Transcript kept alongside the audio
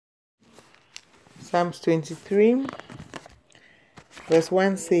Psalms 23, verse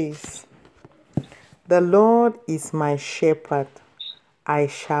 1 says, "The Lord is my shepherd, I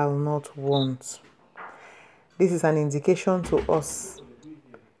shall not want." This is an indication to us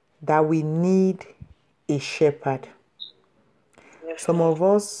that we need a shepherd. Some of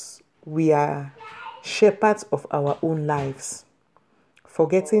us, we are shepherds of our own lives,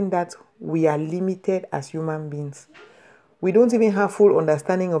 forgetting that we are limited as human beings. We don't even have full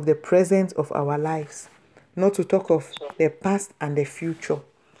understanding of the present of our lives, not to talk of the past and the future.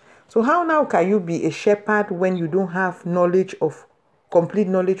 So how now can you be a shepherd when you don't have complete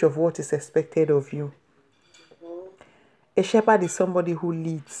knowledge of what is expected of you? A shepherd is somebody who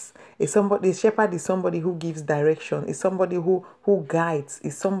leads. A shepherd is somebody who gives direction. Is somebody who guides.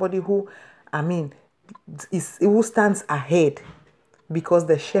 Is somebody who stands ahead, because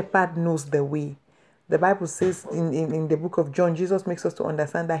the shepherd knows the way. The Bible says in the book of John, Jesus makes us to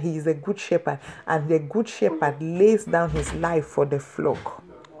understand that he is a good shepherd, and the good shepherd lays down his life for the flock.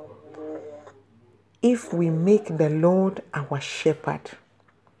 If we make the Lord our shepherd,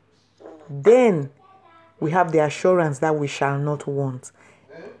 then we have the assurance that we shall not want.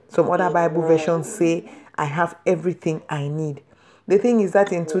 Some other Bible versions say, "I have everything I need." The thing is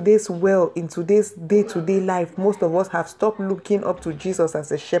that in today's day-to-day life, most of us have stopped looking up to Jesus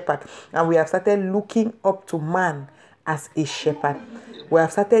as a shepherd, and we have started looking up to man as a shepherd. We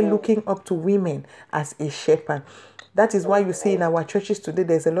have started looking up to women as a shepherd. That is why you see in our churches today,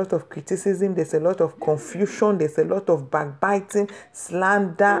 there's a lot of criticism, there's a lot of confusion, there's a lot of backbiting,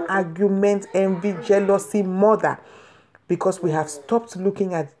 slander, argument, envy, jealousy, murder, because we have stopped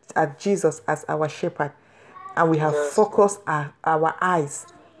looking at Jesus as our shepherd, and we have focused our eyes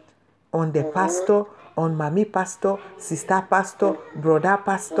on the pastor, on mommy pastor, sister pastor, brother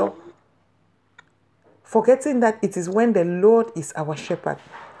pastor, forgetting that it is when the Lord is our shepherd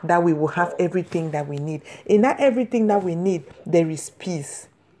that we will have everything that we need. In that everything that we need, there is peace.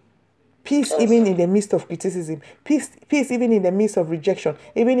 Peace even in the midst of criticism. Peace even in the midst of rejection.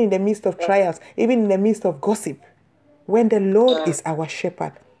 Even in the midst of trials. Even in the midst of gossip. When the Lord is our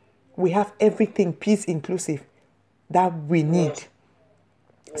shepherd, we have everything, peace inclusive, that we need.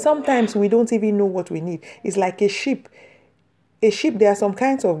 Sometimes we don't even know what we need. It's like a sheep. There are some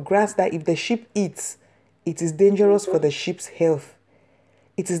kinds of grass that if the sheep eats, it is dangerous for the sheep's health.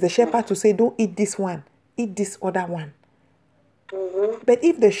 It is the shepherd to say, "Don't eat this one, eat this other one." But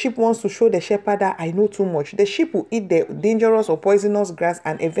if the sheep wants to show the shepherd that I know too much, the sheep will eat the dangerous or poisonous grass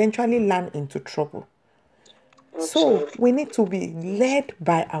and eventually land into trouble. So we need to be led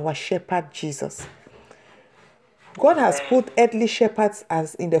by our shepherd, Jesus. God has put earthly shepherds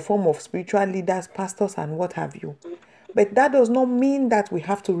as in the form of spiritual leaders, pastors, and what have you. But that does not mean that we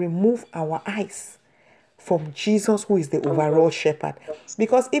have to remove our eyes from Jesus, who is the overall shepherd.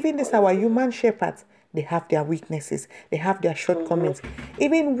 Because even these our human shepherds, they have their weaknesses, they have their shortcomings.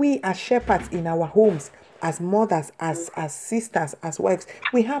 Even we as shepherds in our homes, as mothers, as sisters, as wives,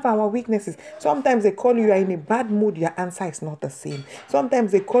 we have our weaknesses. Sometimes they call you are in a bad mood, your answer is not the same.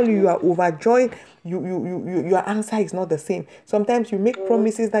 Sometimes they call you are overjoyed, your answer is not the same. Sometimes you make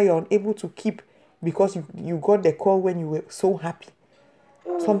promises that you're unable to keep because you got the call when you were so happy.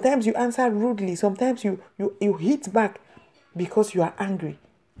 Sometimes you answer rudely. Sometimes you hit back because you are angry.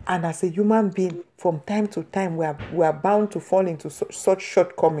 And as a human being, from time to time, we are bound to fall into such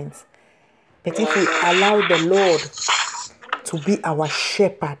shortcomings. But if we allow the Lord to be our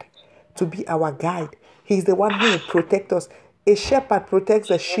shepherd, to be our guide, He is the one who will protect us. A shepherd protects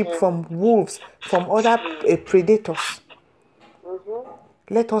the sheep from wolves, from other predators.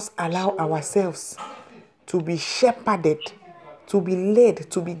 Let us allow ourselves to be shepherded, to be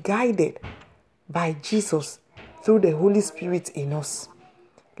led, to be guided by Jesus through the Holy Spirit in us.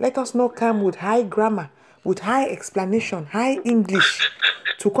 Let us not come with high grammar, with high explanation, high English,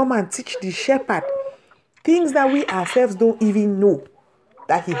 to come and teach the shepherd things that we ourselves don't even know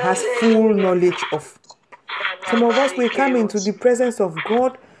that he has full knowledge of. Some of us will come into the presence of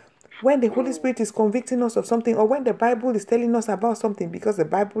God when the Holy Spirit is convicting us of something, or when the Bible is telling us about something, because the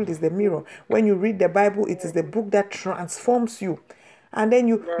Bible is the mirror. When you read the Bible, it is the book that transforms you. And then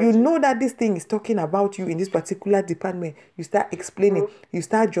you know that this thing is talking about you in this particular department. You start explaining, you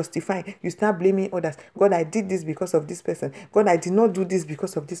start justifying, you start blaming others. God, I did this because of this person. God, I did not do this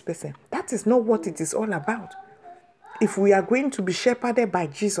because of this person. That is not what it is all about. If we are going to be shepherded by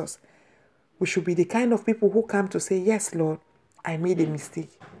Jesus, we should be the kind of people who come to say, "Yes, Lord, I made a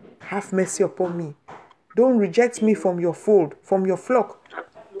mistake. Have mercy upon me. Don't reject me from your fold, from your flock.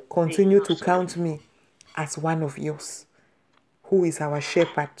 Continue to count me as one of yours." Who is our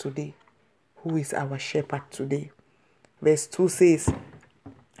shepherd today? Who is our shepherd today? Verse 2 says,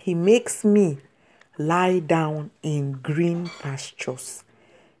 "He makes me lie down in green pastures.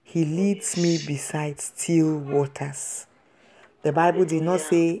 He leads me beside still waters. The Bible did not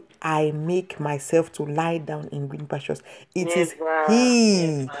say, I make myself to lie down in green pastures. It is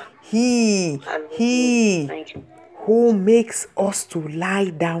He who makes us to lie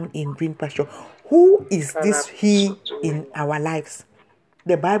down in green pasture. Who is this He in our lives?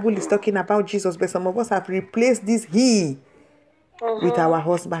 The Bible is talking about Jesus, but some of us have replaced this He with our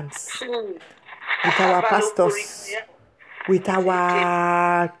husbands, with our pastors, with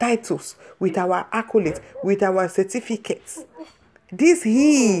our titles, with our accolades, with our certificates. This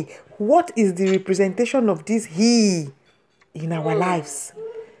He, what is the representation of this He in our lives?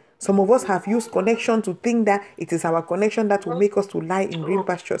 Some of us have used connection to think that it is our connection that will make us to lie in green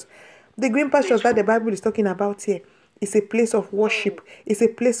pastures. The green pastures that the Bible is talking about here is a place of worship. It's a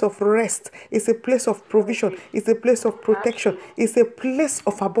place of rest. It's a place of provision. It's a place of protection. It's a place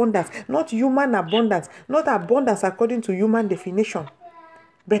of abundance. Not human abundance. Not abundance according to human definition,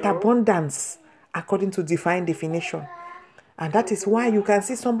 but abundance according to divine definition. And that is why you can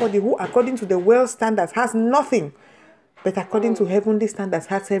see somebody who, according to the world standards, has nothing, but according to heavenly standards,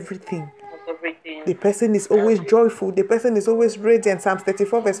 has everything. The person is always joyful. The person is always radiant. Psalms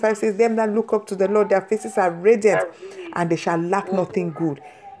 34 verse 5 says, them that look up to the Lord, their faces are radiant, and they shall lack nothing good.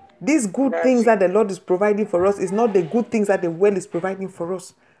 These good things that the Lord is providing for us is not the good things that the world is providing for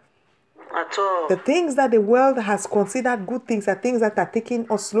us. At all. The things that the world has considered good things are things that are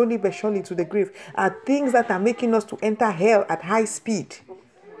taking us slowly but surely to the grave, are things that are making us to enter hell at high speed.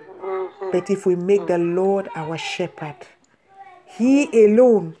 But if we make the Lord our shepherd, He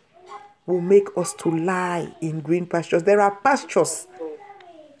alone will make us to lie in green pastures. There are pastures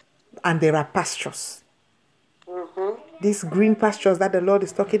and there are pastures. These green pastures that the Lord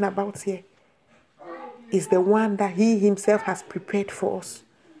is talking about here is the one that He Himself has prepared for us.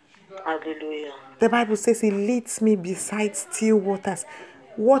 Hallelujah. The Bible says He leads me beside still waters.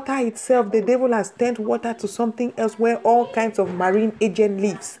 Water itself, the devil has turned water to something else where all kinds of marine agent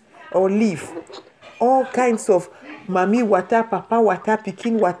lives or live. All kinds of mommy water, papa water,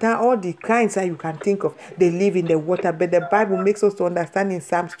 pikin water, all the kinds that you can think of, they live in the water. But the Bible makes us to understand in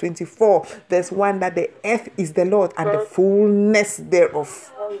Psalms 24, verse 1, that the earth is the Lord and the fullness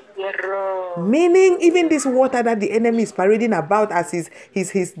thereof. Meaning, even this water that the enemy is parading about as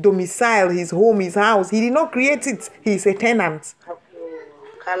his domicile, his home, his house, he did not create it. He is a tenant.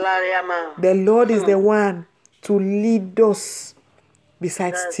 The Lord is the one to lead us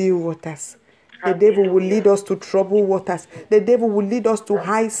beside still waters. The devil will lead us to troubled waters. The devil will lead us to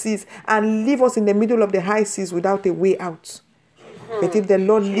high seas and leave us in the middle of the high seas without a way out. But if the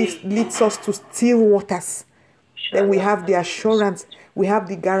Lord leads us to still waters, then we have the assurance, we have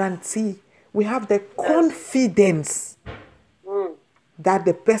the guarantee, we have the confidence that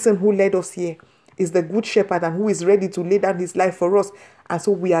the person who led us here is the good shepherd and who is ready to lay down his life for us. And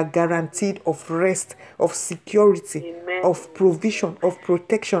so we are guaranteed of rest, of security, of provision, of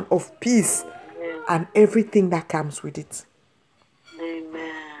protection, of peace, and everything that comes with it.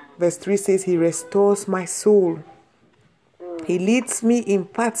 Amen. Verse 3 says, He restores my soul. He leads me in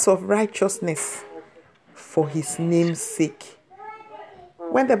paths of righteousness for His name's sake.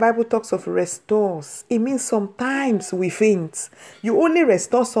 When the Bible talks of restores, it means sometimes we faint. You only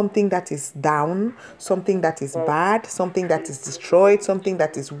restore something that is down, something that is bad, something that is destroyed, something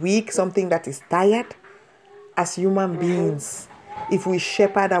that is weak, something that is tired. As human beings, if we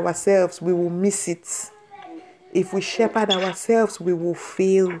shepherd ourselves, we will miss it. If we shepherd ourselves, we will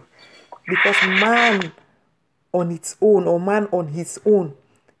fail. Because man on its own, or man on his own,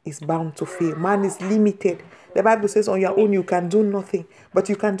 is bound to fail. Man is limited. The Bible says on your own you can do nothing, but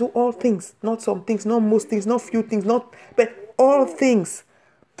you can do all things, not some things, not most things, not few things, but all things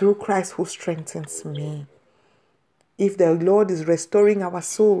through Christ who strengthens me. If the Lord is restoring our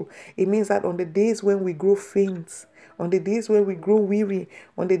soul, it means that on the days when we grow faint, on the days when we grow weary,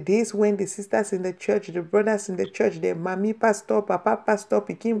 on the days when the sisters in the church, the brothers in the church, the mommy pastor, papa pastor,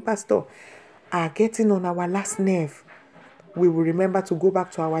 pikin pastor are getting on our last nerve, we will remember to go back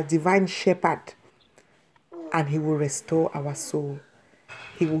to our divine shepherd, and He will restore our soul.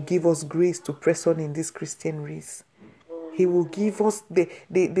 He will give us grace to press on in this Christian race. He will give us the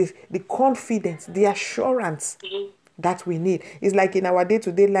confidence, the assurance that we need. It's like in our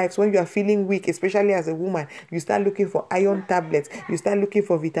day-to-day lives, when you are feeling weak, especially as a woman, you start looking for iron tablets. You start looking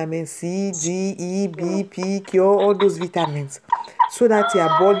for vitamin C, D, E, B, P, Q, all those vitamins, so that your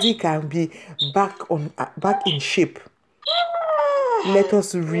body can be back in shape. Let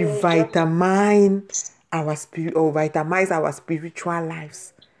us revitamize our spirit, or vitamize our spiritual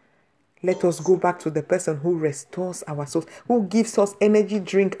lives. Let us go back to the person who restores our souls, who gives us energy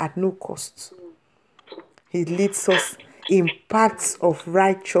drink at no cost. He leads us in paths of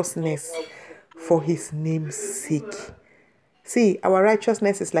righteousness for his name's sake. See, our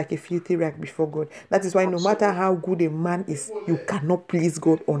righteousness is like a filthy rag before God. That is why no matter how good a man is, you cannot please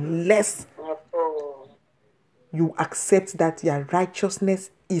God unless you accept that your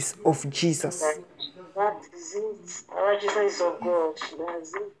righteousness is of Jesus. That is it. Our righteousness is of God.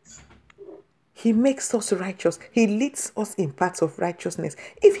 That's it. He makes us righteous. He leads us in paths of righteousness.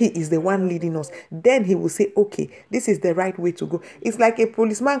 If he is the one leading us, then he will say, okay, this is the right way to go. It's like a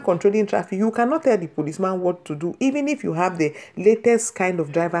policeman controlling traffic. You cannot tell the policeman what to do. Even if you have the latest kind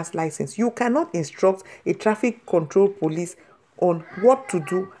of driver's license, you cannot instruct a traffic control police on what to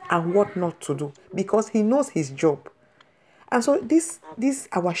do and what not to do, because he knows his job. And so this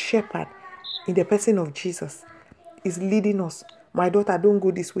our shepherd in the person of Jesus is leading us. My daughter, don't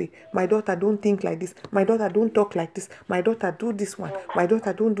go this way. My daughter, don't think like this. My daughter, don't talk like this. My daughter, do this one. My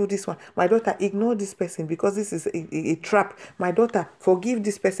daughter, don't do this one. My daughter, ignore this person because this is a trap. My daughter, forgive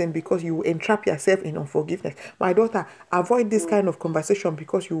this person because you will entrap yourself in unforgiveness. My daughter, avoid this kind of conversation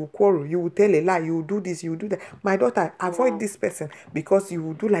because you will quarrel. You will tell a lie. You will do this. You will do that. My daughter, avoid this person because you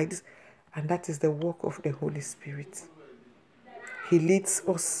will do like this. And that is the work of the Holy Spirit. He leads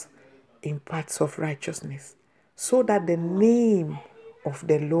us in paths of righteousness, so that the name of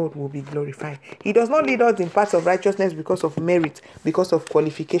the Lord will be glorified. He does not lead us in paths of righteousness because of merit, because of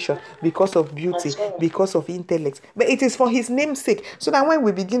qualification, because of beauty, because of intellect. But it is for his name's sake. So that when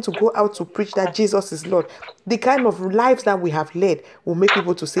we begin to go out to preach that Jesus is Lord, the kind of lives that we have led will make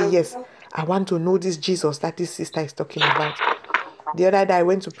people to say, yes, I want to know this Jesus that this sister is talking about. The other day I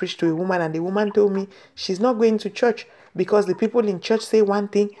went to preach to a woman, and the woman told me she's not going to church because the people in church say one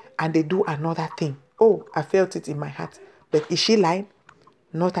thing and they do another thing. Oh, I felt it in my heart. But is she lying?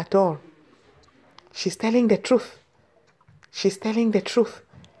 Not at all. She's telling the truth. She's telling the truth.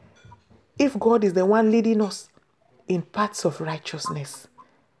 If God is the one leading us in paths of righteousness,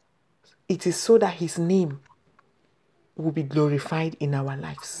 it is so that his name will be glorified in our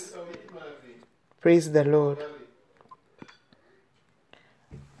lives. Praise the Lord.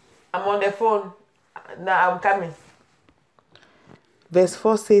 I'm on the phone. Now I'm coming. Verse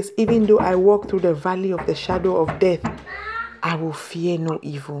 4 says, even though I walk through the valley of the shadow of death, I will fear no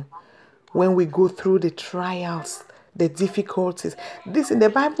evil. When we go through the trials, the difficulties, this in the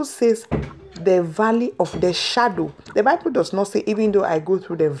Bible says the valley of the shadow. The Bible does not say even though I go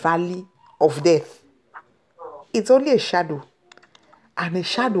through the valley of death. It's only a shadow. And a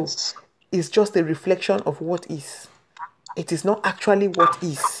shadow is just a reflection of what is. It is not actually what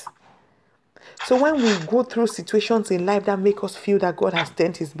is. So when we go through situations in life that make us feel that God has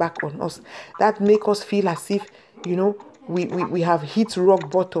turned his back on us, that make us feel as if, we have hit rock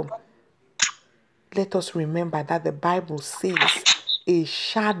bottom, let us remember that the Bible says a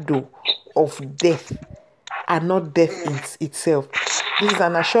shadow of death and not death itself. This is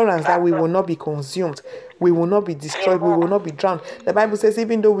an assurance that we will not be consumed. We will not be destroyed. We will not be drowned. The Bible says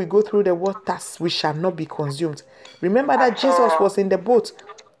even though we go through the waters, we shall not be consumed. Remember that Jesus was in the boat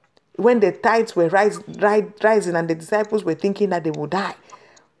when the tides were rising and the disciples were thinking that they would die.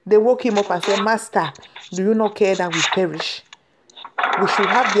 They woke him up and said, Master, do you not care that we perish? We should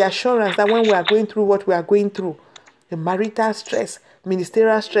have the assurance that when we are going through what we are going through, the marital stress,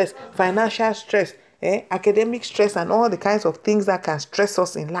 ministerial stress, financial stress, academic stress, and all the kinds of things that can stress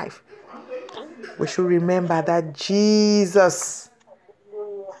us in life, we should remember that Jesus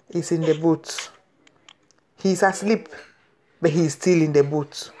is in the boat. He is asleep, but he is still in the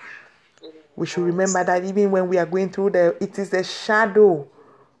boat. We should remember that even when we are going through it is the shadow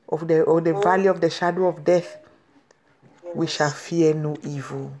of the valley of the shadow of death, we shall fear no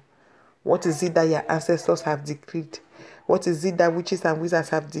evil. What is it that your ancestors have decreed? What is it that witches and wizards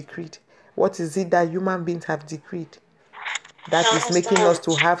have decreed? What is it that human beings have decreed? That is making us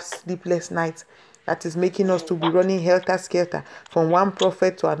to have sleepless nights. That is making us to be running helter-skelter from one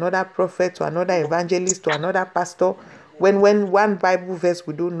prophet to another evangelist to another pastor. When one Bible verse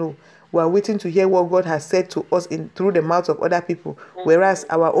we don't know, we are waiting to hear what God has said to us through the mouths of other people, whereas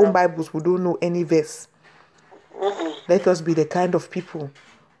our own Bibles, we don't know any verse. Let us be the kind of people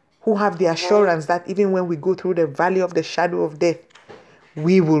who have the assurance that even when we go through the valley of the shadow of death,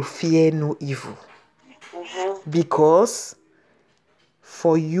 we will fear no evil. Because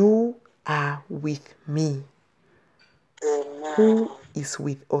for you are with me. Who is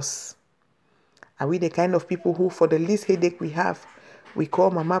with us? Are we the kind of people who, for the least headache we have, we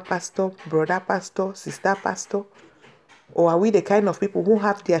call mama pastor, brother pastor, sister pastor? Or are we the kind of people who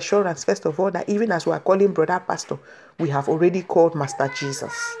have the assurance, first of all, that even as we are calling brother pastor, we have already called Master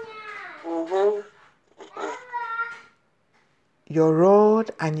Jesus? Your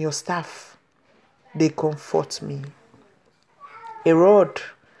rod and your staff, they comfort me. A rod,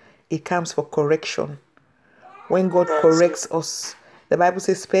 it comes for correction. When God corrects us, the Bible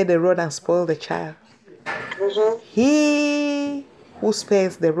says, spare the rod and spoil the child. He who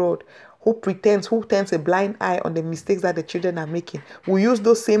spares the rod, who turns a blind eye on the mistakes that the children are making, will use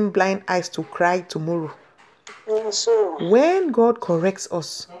those same blind eyes to cry tomorrow. When God corrects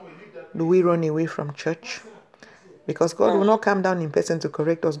us, do we run away from church? Because God will not come down in person to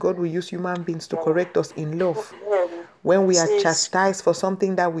correct us. God will use human beings to correct us in love. When we are chastised for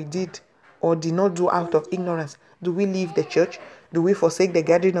something that we did or did not do out of ignorance, do we leave the church? Do we forsake the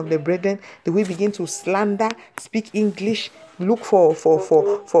gathering of the brethren? Do we begin to slander, speak English, look for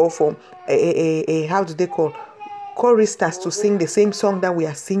how do they call, choristers to sing the same song that we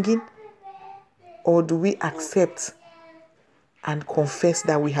are singing? Or do we accept and confess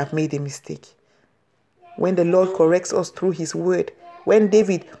that we have made a mistake? When the Lord corrects us through his word, when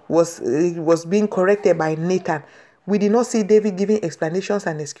David was being corrected by Nathan, we did not see David giving explanations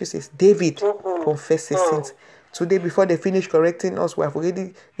and excuses. David confessed his sins. Today, before they finish correcting us, we have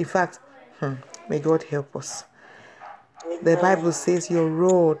already, in fact, may God help us. The Bible says your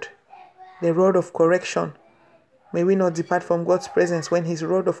rod, the rod of correction, may we not depart from God's presence when his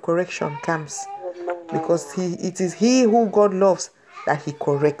rod of correction comes. Because it is he who God loves that he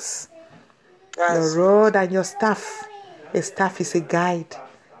corrects. Your rod and your staff. A staff is a guide.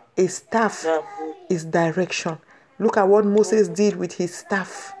 A staff is direction. Look at what Moses did with his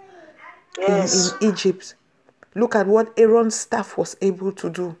staff in Egypt. Look at what Aaron's staff was able to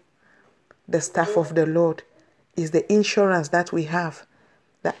do. The staff of the Lord is the insurance that we have,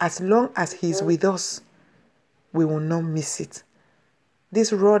 that as long as he is with us, we will not miss it.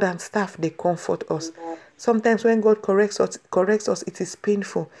 This rod and staff, they comfort us. Sometimes when God corrects us, it is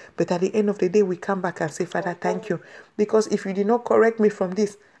painful. But at the end of the day, we come back and say, Father, thank you. Because if you did not correct me from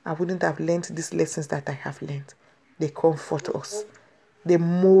this, I wouldn't have learned these lessons that I have learned. They comfort us. They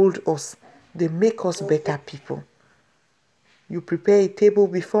mold us. They make us better people. You prepare a table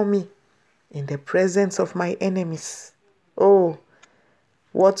before me in the presence of my enemies. Oh,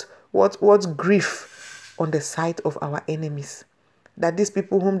 what grief on the sight of our enemies. That these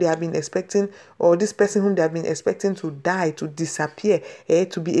people whom they have been expecting, or this person whom they have been expecting to die, to disappear,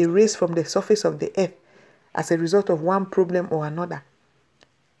 to be erased from the surface of the earth as a result of one problem or another.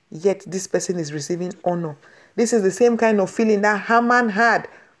 Yet this person is receiving honor. This is the same kind of feeling that Haman had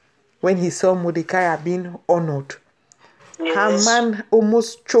when he saw Mordecai being honored. Yes. Haman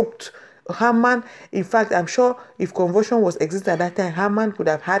almost choked. Haman, in fact, I'm sure if convulsion was existing at that time, Haman could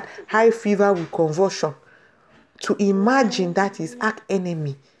have had high fever with convulsion. To imagine that his arch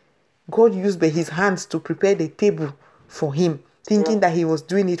enemy, God used his hands to prepare the table for him, thinking that he was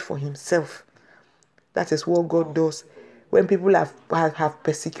doing it for himself. That is what God does. When people have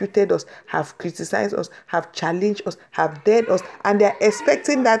persecuted us, have criticized us, have challenged us, have dared us, and they are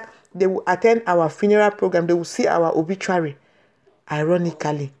expecting that they will attend our funeral program, they will see our obituary.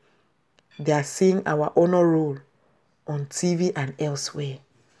 Ironically, they are seeing our honor roll on TV and elsewhere.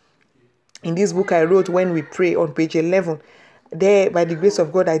 In this book I wrote, When We Pray, on page 11, there, by the grace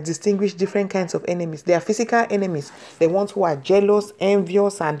of God, I distinguish different kinds of enemies. They are physical enemies, the ones who are jealous,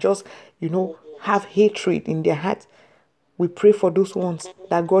 envious, and just, have hatred in their heart. We pray for those ones,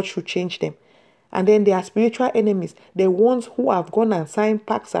 that God should change them. And then there are spiritual enemies, the ones who have gone and signed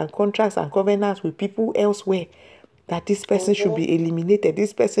pacts and contracts and covenants with people elsewhere, that this person should be eliminated.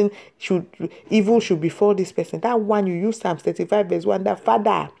 This person evil should befall this person. That one, you use Psalm 35 verse 1, that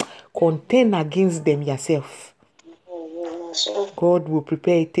Father, contend against them yourself. God will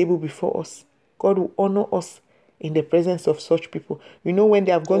prepare a table before us. God will honor us in the presence of such people. When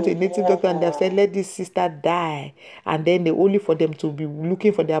they have gone to a native doctor and they have said, let this sister die, and then they only for them to be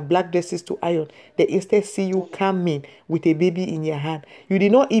looking for their black dresses to iron, they instead see you coming with a baby in your hand. You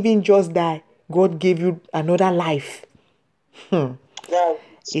did not even just die. God gave you another life.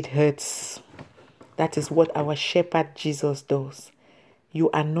 It hurts. That is what our shepherd Jesus does. You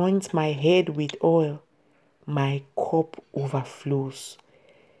anoint my head with oil, my cup overflows.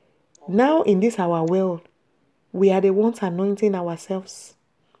 Now in this our world, we are the ones anointing ourselves.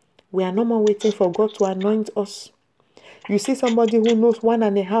 We are no more waiting for God to anoint us. You see somebody who knows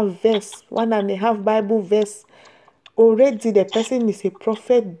 1.5 Bible verse. Already the person is a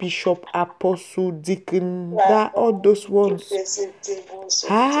prophet, bishop, apostle, deacon, all those ones.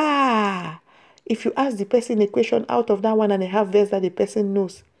 If you ask the person a question out of that 1.5 verse that the person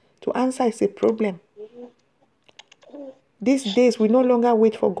knows, to answer is a problem. These days, we no longer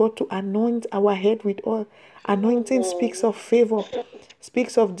wait for God to anoint our head with oil. Anointing speaks of favor,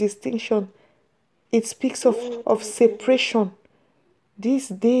 speaks of distinction. It speaks of separation. These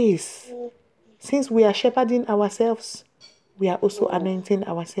days, Since we are shepherding ourselves, we are also anointing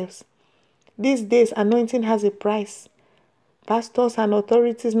ourselves. These days, anointing has a price. Pastors and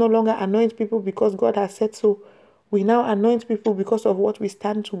authorities no longer anoint people because God has said so. We now anoint people because of what we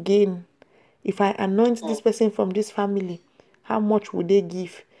stand to gain. If I anoint this person from this family, how much would they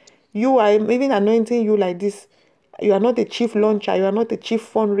give? You are even anointing you like this. You are not a chief launcher. You are not a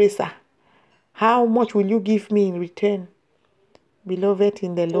chief fundraiser. How much will you give me in return? Beloved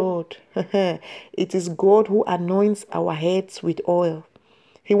in the Lord, it is God who anoints our heads with oil.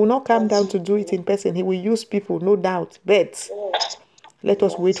 He will not come down to do it in person. He will use people, no doubt. But let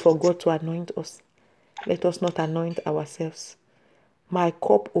us wait for God to anoint us. Let us not anoint ourselves. My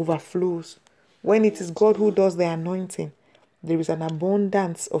cup overflows. When it is God who does the anointing, there is an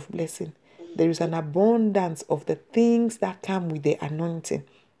abundance of blessing. There is an abundance of the things that come with the anointing.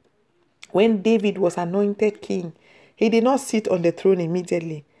 When David was anointed king, he did not sit on the throne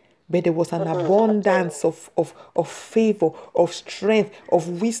immediately, but there was an abundance of favor, of strength,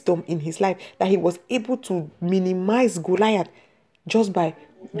 of wisdom in his life, that he was able to minimize Goliath just by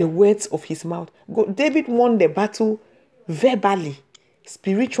the words of his mouth. David won the battle verbally,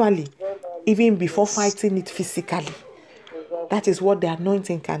 spiritually, even before fighting it physically. That is what the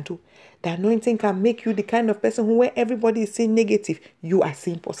anointing can do. The anointing can make you the kind of person who, where everybody is saying negative, you are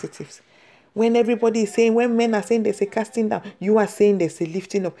saying positives. When everybody is saying, when men are saying there's a casting down, you are saying there's a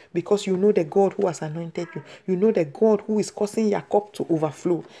lifting up, because you know the God who has anointed you. You know the God who is causing your cup to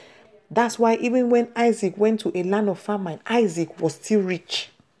overflow. That's why even when Isaac went to a land of famine, Isaac was still rich.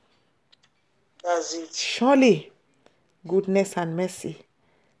 That's it. Surely goodness and mercy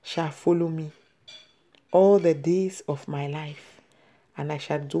shall follow me all the days of my life, and I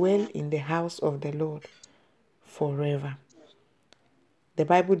shall dwell in the house of the Lord forever. The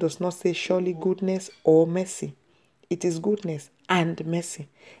Bible does not say surely goodness or mercy. It is goodness and mercy.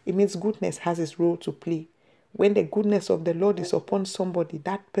 It means goodness has its role to play. When the goodness of the Lord is upon somebody,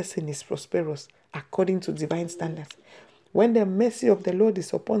 that person is prosperous according to divine standards. When the mercy of the Lord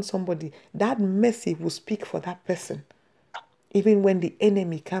is upon somebody, that mercy will speak for that person. Even when the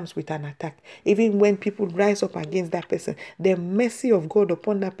enemy comes with an attack, even when people rise up against that person, the mercy of God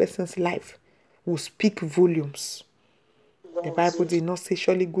upon that person's life will speak volumes. The Bible did not say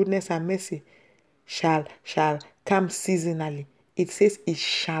surely goodness and mercy shall come seasonally. It says it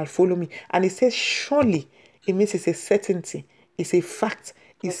shall follow me. And it says surely. It means it's a certainty. It's a fact.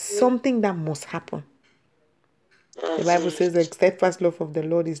 It's something that must happen. The Bible says the steadfast love of the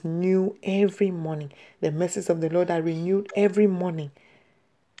Lord is new every morning. The mercies of the Lord are renewed every morning.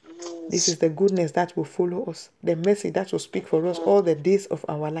 This is the goodness that will follow us. The mercy that will speak for us all the days of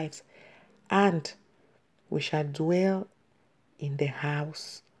our lives. And we shall dwell in the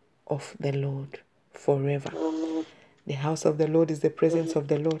house of the Lord forever. The house of the Lord is the presence of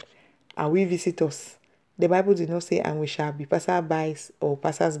the Lord. And we visitors. The Bible did not say, and we shall be passers-by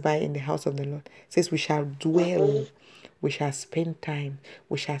in the house of the Lord. It says we shall dwell. We shall spend time.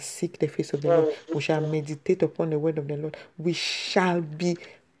 We shall seek the face of the Lord. We shall meditate upon the word of the Lord. We shall be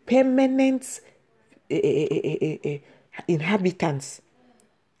permanent inhabitants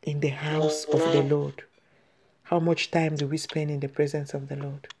in the house of the Lord. How much time do we spend in the presence of the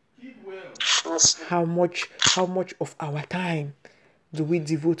Lord? How much of our time do we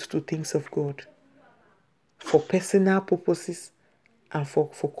devote to things of God? For personal purposes and for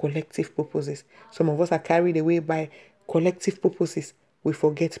collective purposes. Some of us are carried away by collective purposes. We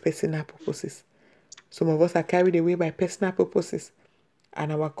forget personal purposes. Some of us are carried away by personal purposes,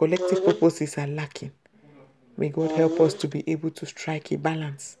 and our collective purposes are lacking. May God help us to be able to strike a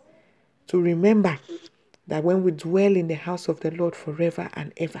balance. To remember that when we dwell in the house of the Lord forever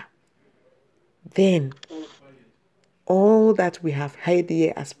and ever, then all that we have heard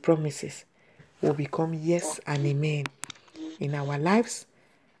here as promises will become yes and amen in our lives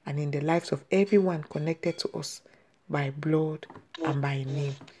and in the lives of everyone connected to us by blood and by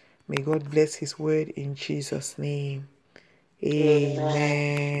name. May God bless his word in Jesus' name.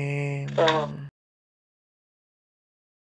 Amen.